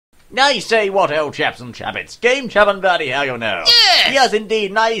I say what, old chaps and chappets. GameChap and Bertie, how you know? Yes! Yes,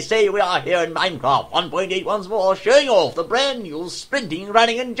 indeed, and I say we are here in Minecraft 1.8 once more, showing off the brand new sprinting,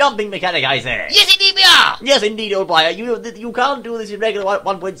 running and jumping mechanic, I say. Yes, indeed we are! Yes, indeed, old boy. You can't do this in regular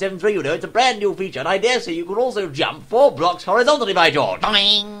 1.73, you know. It's a brand new feature, and I dare say you could also jump 4 blocks horizontally, by George.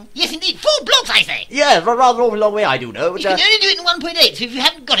 Boing! Yes, indeed, 4 blocks, I say! Yes, rather awful long way, I do know. But, You can only do it in 1.8, so if you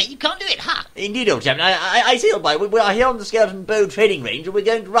haven't got it, you can't do it, ha! Indeed, old chap. I say, old boy, we are here on the Skeleton Bow training range, and we're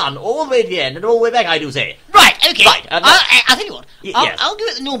going to run all the way to the end and all the way back, I do say. Right, okay. Right, I'll tell you what. Yes. I'll go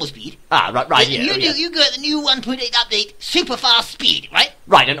at the normal speed. Right, yeah. You go at the new 1.8 update, super fast speed, right?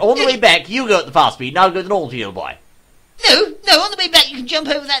 Right, and on the way back, you go at the fast speed, and I'll go at the normal speed, old boy. No, on the way back you can jump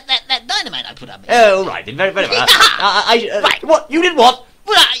over that dynamite I put up. Oh, right, then, very well. Right. What? You did what?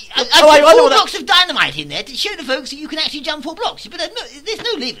 Well, I put 4 blocks of dynamite in there to show the folks that you can actually jump 4 blocks. But there's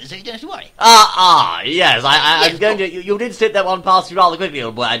no levers, so you don't have to worry. Yes, I was going to... You did slip that one past you rather quickly,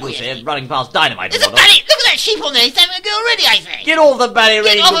 old boy, I do say, running past dynamite. There's a bally... Look at that sheep on there, he's having a go already, I say. Get off the bally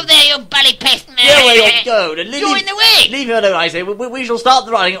range. Get off of there, you bally pest. Get away, you're You're in the way. Leave him alone, I say. We shall start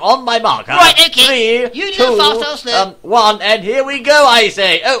the running on my marker. Right, okay. 3, You 2, do fast, I'll slow. 1, and here we go, I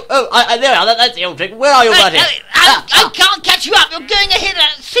say. There we are, that's the old trick. Where are you, buddy? I can't catch you up, you're going ahead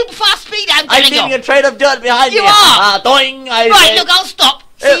at super fast speed, I'm leaving a trail of dirt behind me. You are! Doing, I right, say. Look, I'll stop.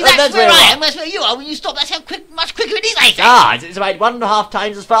 See, that's where I am, that's where you are. When you stop, that's how much quicker it is, I say. It's about 1.5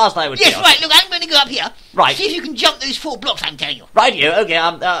 times as fast, I would say. Yes, right, look, I'm going to go up here. Right. See if you can jump those 4 blocks, I'm telling you. Right, you, okay,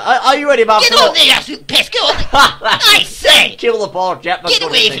 are you ready, Bob? Get on there, you absolute pest, go on. I say. Kill the poor chap. Get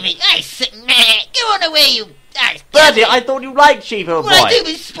away from me. I say, go on away, you... Bertie, I thought you liked sheep, old boy. What I do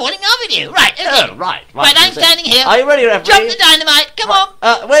is spawning over you. Right, okay. Oh, right. Right, I'm standing here. Are you ready, referee? Jump the dynamite, come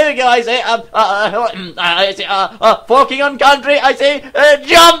on. Where we go, I say. I say, forking on country, I say,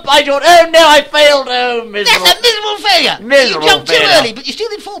 jump, I don't. Oh, no, I failed. Oh, miserable. That's a miserable failure. Miserable You jumped too failure. early, but you still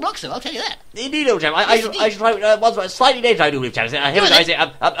did 4 blocks, though, I'll tell you that. Indeed, old chap. I should try once slightly later, I do believe, chap. Here we go, I say,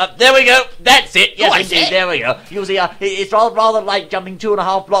 there we go. That's it. Yes, indeed, there we go. You see, it's rather like jumping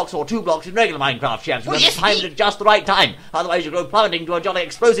 2.5 blocks or 2 blocks in regular Minecraft, chaps. You have time at just the right time. Otherwise, you go plummeting to a jolly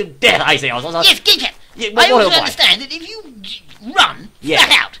explosive death, I say. Yes, GameChap. Yeah, I also understand that if you run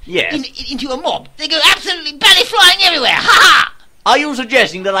flat out into a mob, they go absolutely belly flying everywhere. Ha ha! Are you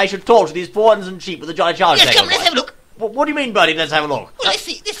suggesting that I should torture these poor innocent sheep with a jolly charge? Yes, come on, let's have a look. What do you mean, Bertie? Let's have a look. Well, let's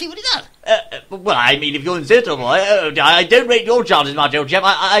see what it does. Well, I mean, if you insist, old boy, I don't rate your chances much, old chap.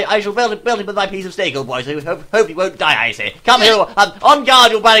 I shall belt him with my piece of steak, old boy, so hope he won't die, I say. Come here, on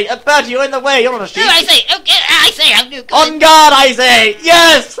guard, you buddy. Bertie, you're in the way, you're not a sheep. No, I say, okay, I say, I'm no on guard, I say.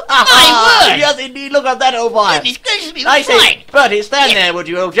 Yes! My word! Yes, indeed, look at that, old boy. Goodness gracious me, I say, flying. Bertie, stand there, would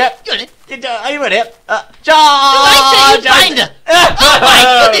you, old chap? Good. Are you ready? Charge! I say, you binder. Oh,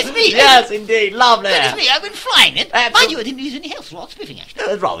 my goodness me. Yes, indeed, lovely. Goodness me, I've been flying then. Mind you, I didn't use any health slots, spiffing actually.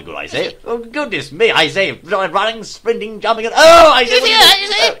 That's rather good, I say. Oh, goodness me, I say. Running, sprinting, jumping, and... Oh, I say... You see?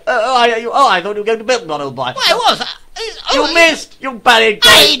 I thought you were going to build one, old boy. Well, I was. You missed, you bally...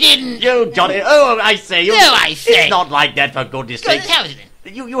 I didn't. You Johnny. Oh, I say. No, I say. It's not like that, for goodness sake. How is it then?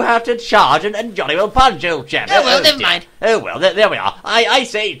 You have to charge and Johnny will punch, old chap. Oh, well, never mind. Oh, well, there we are. I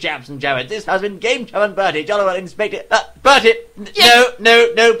say, chaps and chappets, this has been GameChap and Bertie. Johnny will inspect it. Bertie! Yes.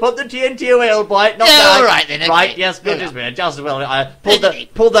 No, put the TNT away, old boy. Not that. All right, then. Okay. Right, yes, goodness me. Just as well. I pulled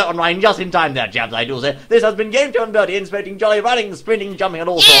that one right just in time there, chaps, I do say. This has been GameChap and Bertie, inspecting Jolly, running, sprinting, jumping, and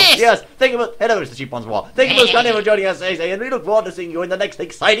all sorts. Yes, thank you for... Hello, Mr. Sheep once more. Thank you most kindly for joining us, I say, and we look forward to seeing you in the next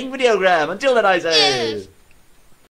exciting videogram. Until then, I say... Yes.